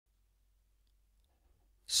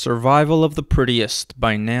Survival of the Prettiest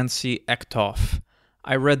by Nancy Etcoff.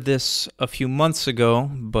 I read this a few months ago,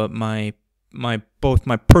 but both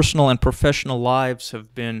my personal and professional lives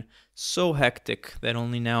have been so hectic that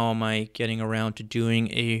only now am I getting around to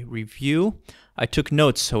doing a review. I took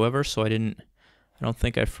notes, however, so I don't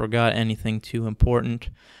think I forgot anything too important.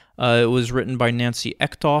 It was written by Nancy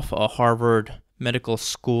Etcoff, a Harvard Medical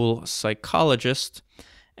School psychologist,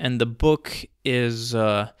 and the book is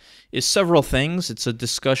several things. It's a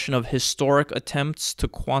discussion of historic attempts to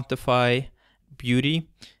quantify beauty.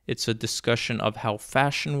 It's a discussion of how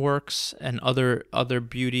fashion works and other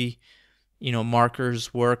beauty,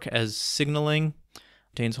 markers work as signaling. It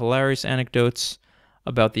contains hilarious anecdotes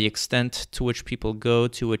about the extent to which people go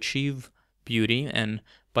to achieve beauty, and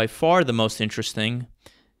by far the most interesting,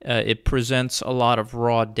 it presents a lot of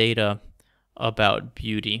raw data about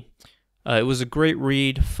beauty. It was a great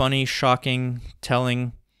read, funny, shocking,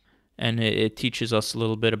 telling, and it teaches us a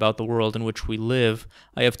little bit about the world in which we live.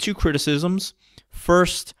 I have two criticisms.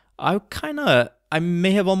 First, I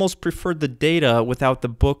may have almost preferred the data without the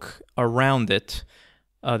book around it.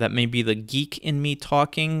 That may be the geek in me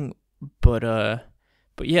talking, but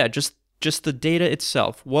yeah, just the data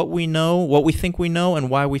itself, what we know, what we think we know, and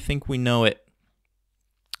why we think we know it.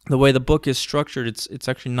 The way the book is structured, it's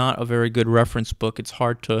actually not a very good reference book. It's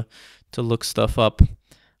hard to look stuff up.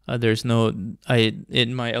 In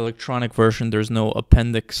my electronic version, there's no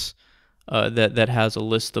appendix that has a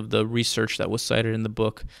list of the research that was cited in the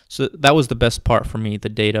book. So that was the best part for me, the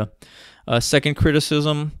data. Second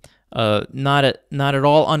criticism, not at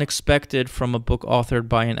all unexpected from a book authored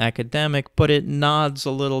by an academic, but it nods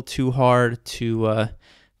a little too hard to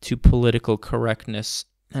political correctness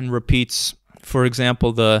and repeats, for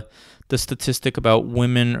example, the statistic about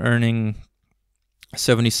women earning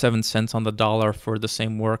 77 cents on the dollar for the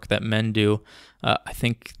same work that men do. I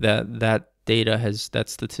think that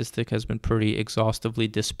statistic has been pretty exhaustively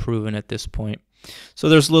disproven at this point. So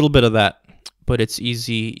there's a little bit of that, but it's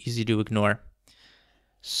easy to ignore.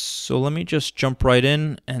 So let me just jump right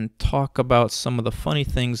in and talk about some of the funny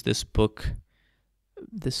things this book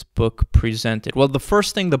presented. Well, the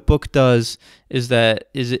first thing the book does is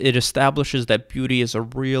it establishes that beauty is a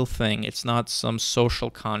real thing. It's not some social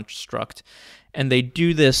construct. And they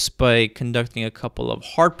do this by conducting a couple of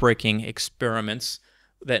heartbreaking experiments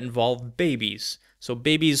that involve babies. So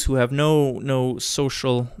babies who have no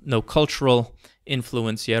cultural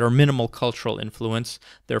influence yet, or minimal cultural influence.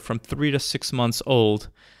 They're from 3 to 6 months old,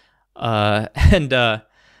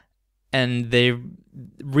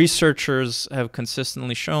 researchers have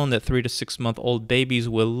consistently shown that 3 to 6 month old babies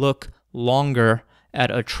will look longer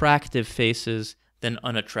at attractive faces than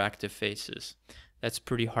unattractive faces. That's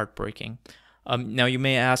pretty heartbreaking. Now you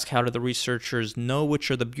may ask, how do the researchers know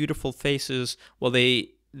which are the beautiful faces? Well,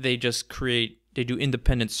 they do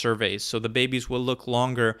independent surveys. So the babies will look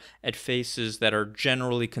longer at faces that are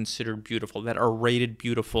generally considered beautiful, that are rated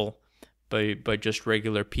beautiful by just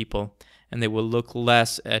regular people, and they will look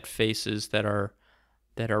less at faces that are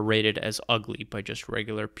rated as ugly by just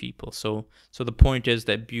regular people. So the point is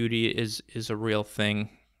that beauty is a real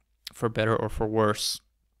thing, for better or for worse.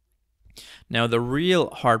 Now, the real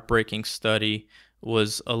heartbreaking study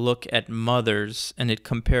was a look at mothers, and it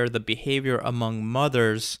compared the behavior among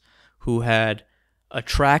mothers who had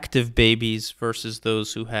attractive babies versus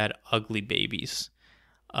those who had ugly babies.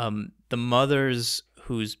 The mothers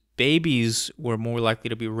whose babies were more likely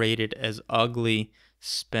to be rated as ugly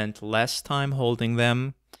spent less time holding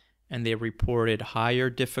them, and they reported higher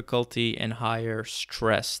difficulty and higher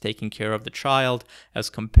stress taking care of the child as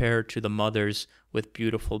compared to the mothers with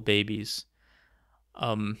beautiful babies.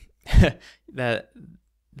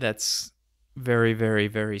 That's very, very,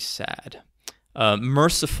 very sad.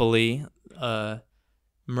 Mercifully, the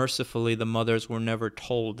mothers were never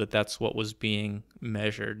told that that's what was being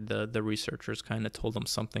measured. The researchers kind of told them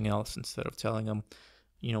something else instead of telling them,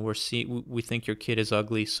 we think your kid is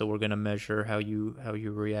ugly, so we're going to measure how you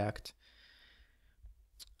react.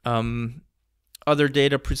 Other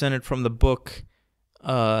data presented from the book: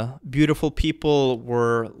 beautiful people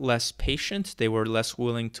were less patient. They were less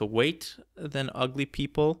willing to wait than ugly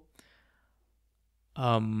people.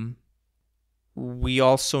 We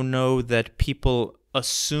also know that people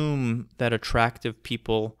assume that attractive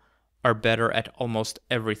people are better at almost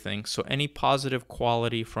everything. So any positive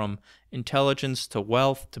quality, from intelligence to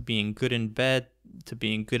wealth to being good in bed to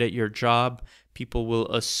being good at your job, people will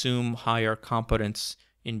assume higher competence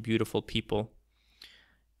in beautiful people.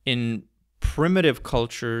 In primitive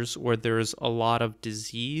cultures where there is a lot of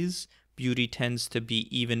disease, beauty tends to be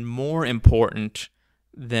even more important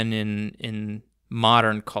than in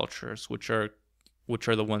modern cultures, which are which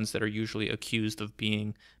are the ones that are usually accused of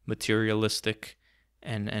being materialistic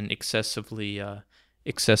and excessively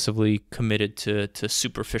committed to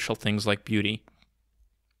superficial things like beauty.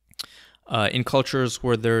 In cultures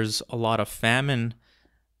where there's a lot of famine,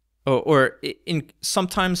 or in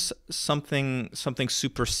sometimes something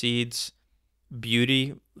supersedes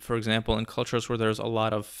beauty. For example, in cultures where there's a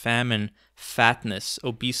lot of famine, fatness,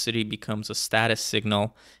 obesity becomes a status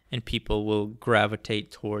signal, and people will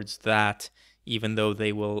gravitate towards that, even though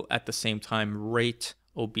they will at the same time rate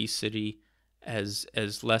obesity as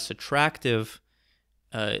less attractive.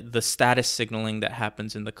 The status signaling that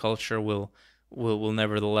happens in the culture will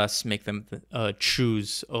nevertheless make them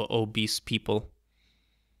choose obese people.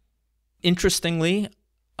 Interestingly,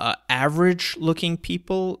 average-looking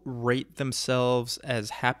people rate themselves as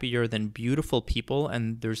happier than beautiful people,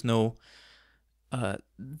 and there's no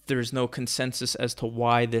consensus as to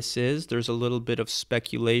why this is. There's a little bit of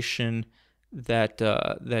speculation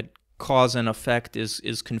that cause and effect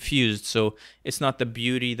is confused. So it's not the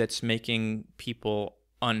beauty that's making people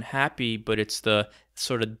unhappy, but it's the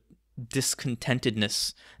sort of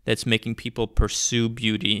discontentedness that's making people pursue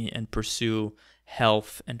beauty and pursue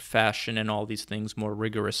health and fashion and all these things more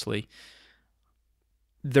rigorously.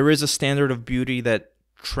 There is a standard of beauty that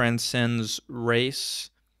transcends race.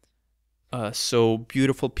 So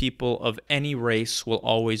beautiful people of any race will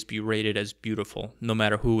always be rated as beautiful, no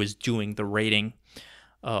matter who is doing the rating.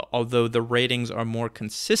 Although the ratings are more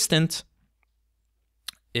consistent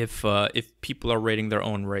if people are rating their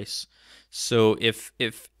own race. So if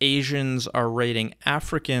Asians are rating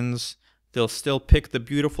Africans, they'll still pick the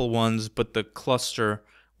beautiful ones, but the cluster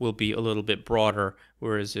will be a little bit broader.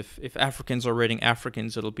 Whereas if Africans are rating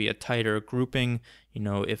Africans, it'll be a tighter grouping.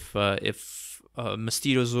 If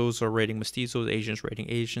mestizos are rating mestizos, Asians rating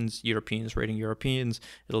Asians, Europeans rating Europeans,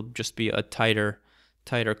 it'll just be a tighter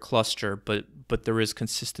cluster. But there is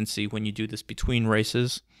consistency when you do this between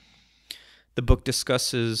races. The book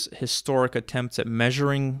discusses historic attempts at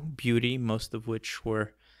measuring beauty, most of which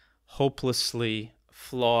were hopelessly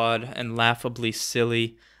flawed and laughably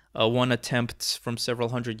silly. One attempt from several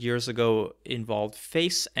hundred years ago involved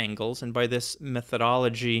face angles, and by this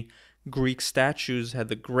methodology, Greek statues had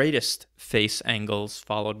the greatest face angles,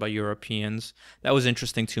 followed by Europeans. That was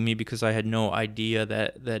interesting to me because I had no idea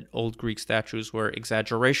that old Greek statues were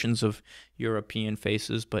exaggerations of European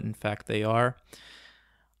faces, but in fact they are.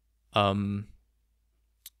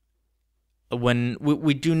 When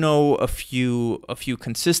we do know a few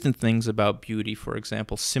consistent things about beauty. For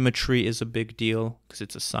example, symmetry is a big deal because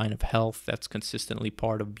it's a sign of health. That's consistently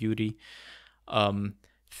part of beauty.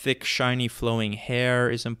 Thick, shiny, flowing hair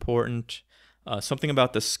is important. Something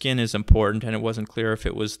about the skin is important, and it wasn't clear if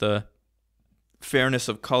it was the fairness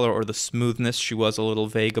of color or the smoothness. She was a little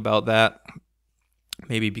vague about that,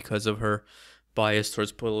 maybe because of her bias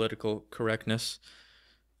towards political correctness.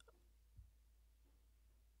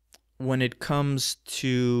 When it comes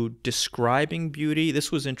to describing beauty,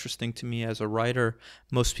 this was interesting to me as a writer.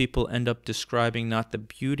 Most people end up describing not the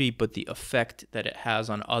beauty, but the effect that it has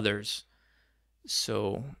on others.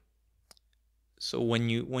 So when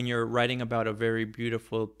you're writing about a very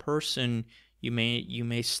beautiful person, you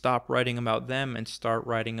may stop writing about them and start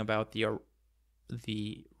writing about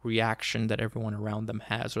the reaction that everyone around them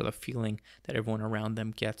has, or the feeling that everyone around them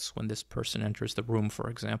gets when this person enters the room, for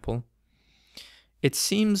example. It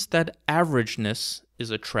seems that averageness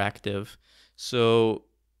is attractive. So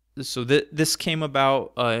this came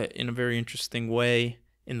about in a very interesting way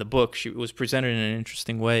in the book. It was presented in an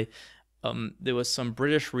interesting way. There was some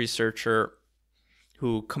British researcher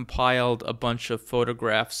who compiled a bunch of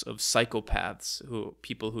photographs of psychopaths,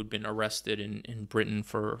 people who'd been arrested in Britain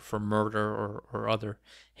for murder or other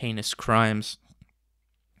heinous crimes.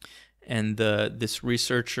 And this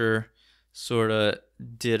researcher sort of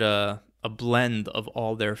did a blend of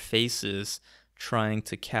all their faces, trying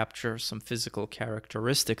to capture some physical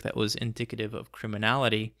characteristic that was indicative of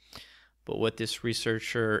criminality. But what this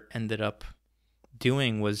researcher ended up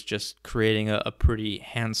doing was just creating a pretty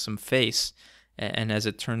handsome face. And as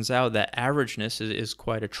it turns out, that averageness is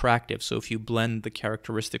quite attractive. So if you blend the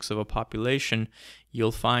characteristics of a population,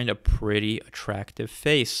 you'll find a pretty attractive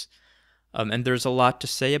face. And there's a lot to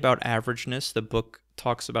say about averageness. The book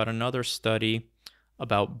talks about another study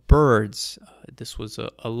about birds. This was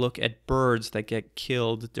a look at birds that get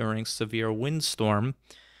killed during severe windstorm,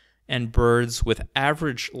 and birds with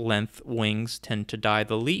average length wings tend to die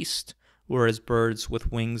the least, whereas birds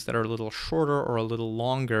with wings that are a little shorter or a little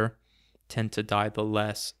longer tend to die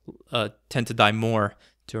more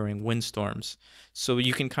during windstorms. So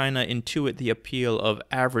you can kind of intuit the appeal of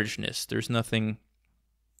averageness. There's nothing,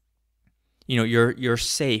 you're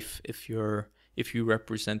safe if you're if you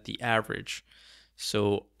represent the average.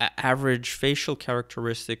 So average facial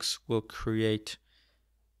characteristics will create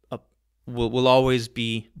will always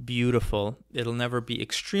be beautiful. It'll never be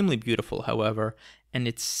extremely beautiful, however, and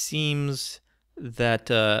it seems that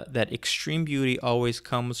that extreme beauty always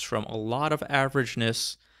comes from a lot of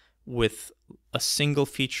averageness with a single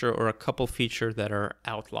feature or a couple feature that are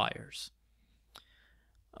outliers.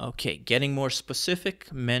 Okay, getting more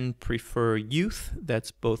specific, men prefer youth.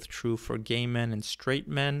 That's both true for gay men and straight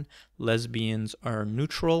men. Lesbians are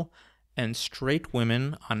neutral, and straight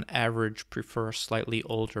women, on average, prefer slightly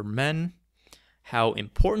older men. How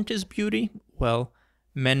important is beauty? Well,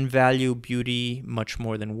 men value beauty much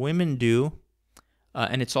more than women do,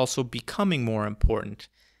 and it's also becoming more important.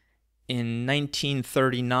 In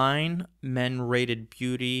 1939, men rated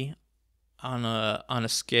beauty on a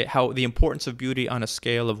scale, how the importance of beauty on a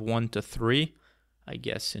scale of 1 to 3. I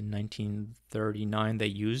guess in 1939 they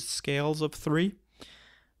used scales of 3.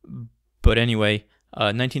 But anyway,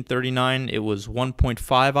 1939 it was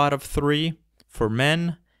 1.5 out of 3 for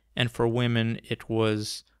men, and for women it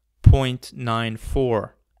was 0.94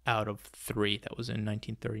 out of 3. That was in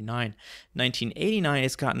 1939. 1989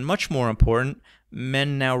 it's gotten much more important.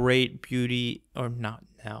 Men now rate beauty, or not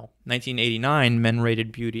now, 1989 men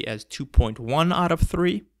rated beauty as 2.1 out of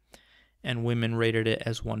 3, and women rated it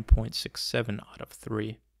as 1.67 out of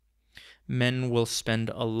 3. Men will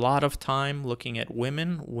spend a lot of time looking at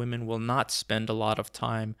women. Women will not spend a lot of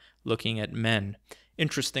time looking at men.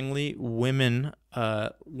 Interestingly, women,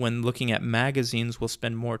 when looking at magazines, will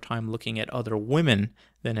spend more time looking at other women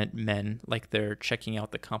than at men, like they're checking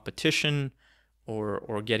out the competition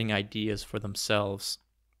or getting ideas for themselves.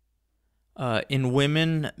 In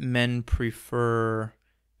women, men prefer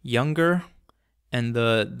younger, and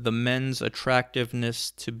the men's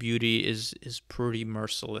attractiveness to beauty is pretty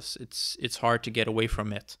merciless. It's hard to get away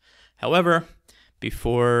from it. However,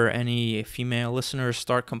 before any female listeners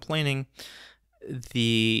start complaining,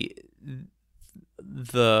 the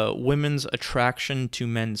women's attraction to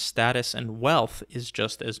men's status and wealth is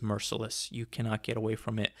just as merciless. You cannot get away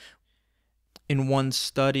from it. In one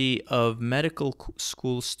study of medical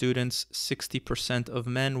school students, 60% of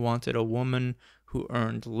men wanted a woman who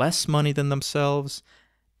earned less money than themselves,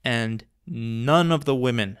 and none of the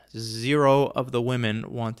women, 0 of the women,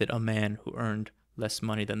 wanted a man who earned less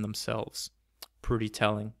money than themselves. Pretty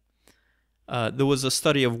telling. There was a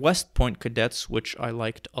study of West Point cadets, which I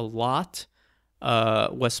liked a lot.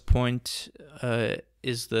 West Point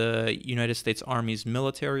is the United States Army's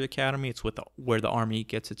military academy. It's where the Army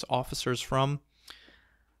gets its officers from.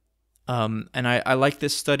 And I like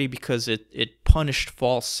this study because it punished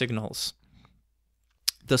false signals.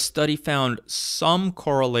 The study found some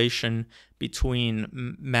correlation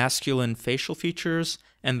between masculine facial features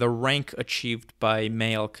and the rank achieved by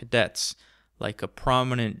male cadets, like a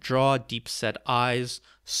prominent jaw, deep-set eyes,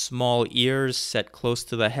 small ears set close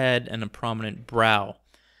to the head, and a prominent brow.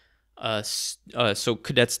 So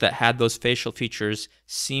cadets that had those facial features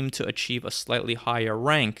seemed to achieve a slightly higher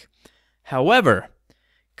rank. However,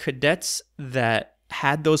 cadets that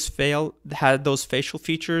had those facial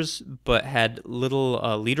features but had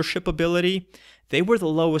little leadership ability, they were the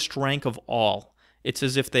lowest rank of all. It's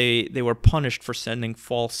as if they were punished for sending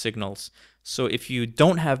false signals. So if you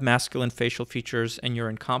don't have masculine facial features and you're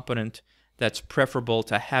incompetent, that's preferable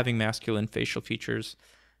to having masculine facial features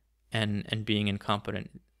and being incompetent.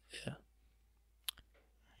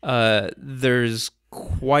 There's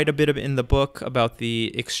quite a bit in the book about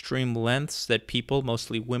the extreme lengths that people,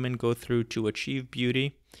 mostly women, go through to achieve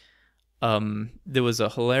beauty. There was a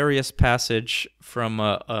hilarious passage from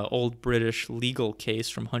an old British legal case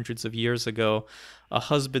from hundreds of years ago. A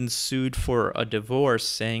husband sued for a divorce,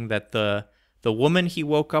 saying that the woman he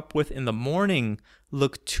woke up with in the morning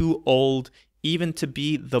looked too old even to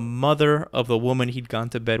be the mother of the woman he'd gone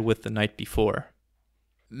to bed with the night before.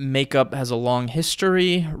 Makeup has a long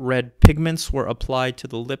history. Red pigments were applied to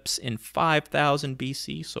the lips in 5000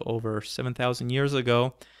 BC, so over 7,000 years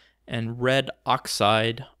ago, and red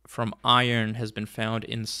oxide from iron has been found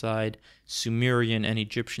inside Sumerian and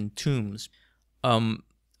Egyptian tombs.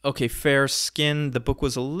 Okay, fair skin. The book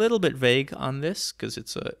was a little bit vague on this because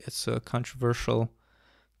it's a controversial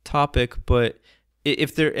topic, but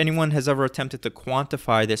if anyone has ever attempted to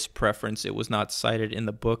quantify this preference, it was not cited in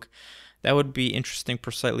the book. That would be interesting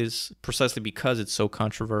precisely because it's so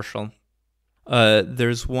controversial.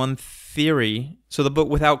 There's one theory. So the book,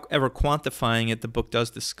 without ever quantifying it, the book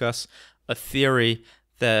does discuss a theory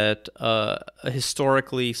that a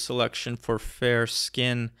historically selection for fair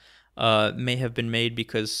skin may have been made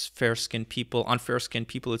because fair skinned people,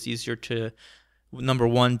 it's easier to, number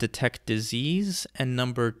one, detect disease, and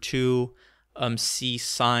number two, see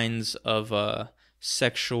signs of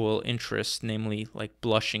sexual interest, namely like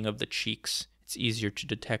blushing of the cheeks. It's easier to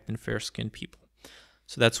detect in fair-skinned people.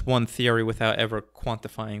 So that's one theory without ever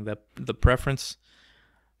quantifying the preference.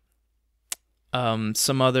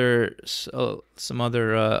 Some other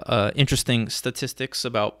interesting statistics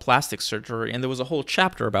about plastic surgery, and there was a whole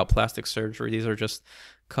chapter about plastic surgery. These are just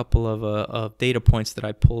a couple of data points that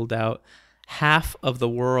I pulled out. Half of the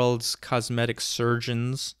world's cosmetic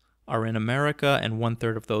surgeons are in America, and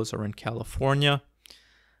 1/3 of those are in California.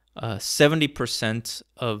 70%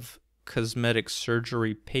 of cosmetic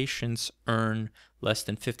surgery patients earn less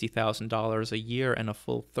than $50,000 a year, and a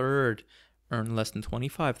full third earn less than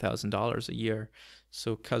 $25,000 a year.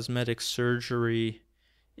 So cosmetic surgery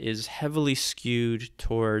is heavily skewed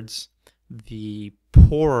towards the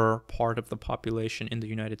poorer part of the population in the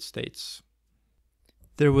United States.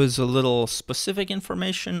 There was a little specific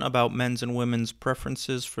information about men's and women's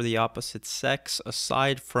preferences for the opposite sex,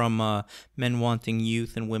 aside from men wanting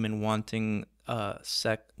youth and women wanting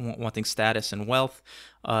wanting status and wealth.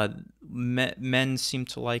 Men seem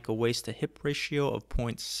to like a waist to hip ratio of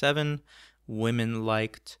 0.7. Women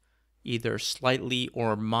liked either slightly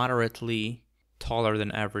or moderately taller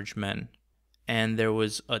than average men. And there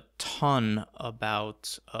was a ton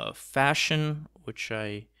about fashion, which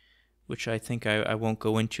I think I won't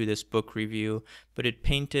go into this book review, but it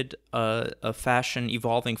painted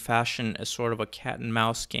evolving fashion as sort of a cat and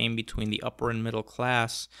mouse game between the upper and middle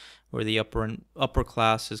class, where the upper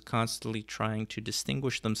class is constantly trying to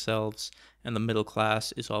distinguish themselves, and the middle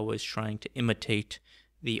class is always trying to imitate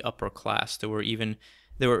the upper class. There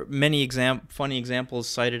were many funny examples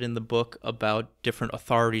cited in the book about different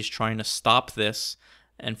authorities trying to stop this,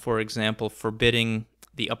 and for example, forbidding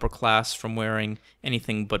the upper class from wearing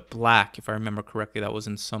anything but black. If I remember correctly, that was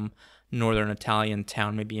in some northern Italian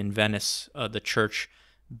town, maybe in Venice. The church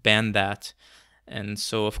banned that. And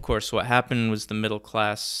so, of course, what happened was the middle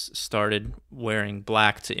class started wearing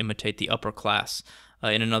black to imitate the upper class.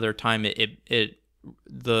 In another time, the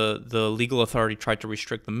legal authority tried to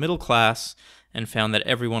restrict the middle class and found that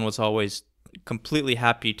everyone was always completely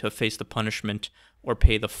happy to face the punishment or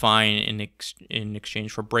pay the fine in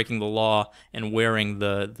exchange for breaking the law and wearing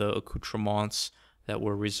the accoutrements that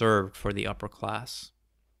were reserved for the upper class.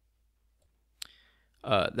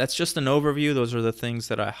 That's just an overview. Those are the things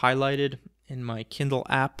that I highlighted in my Kindle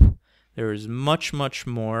app. There is much, much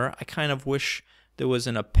more. I kind of wish there was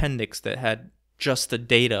an appendix that had just the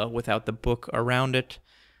data without the book around it.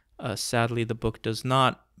 Sadly, the book does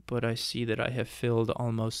not, but I see that I have filled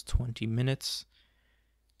almost 20 minutes.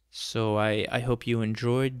 So I hope you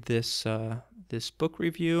enjoyed this book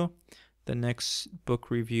review. The next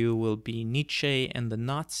book review will be Nietzsche and the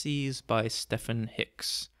Nazis by Stephen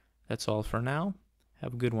Hicks. That's all for now.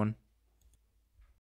 Have a good one.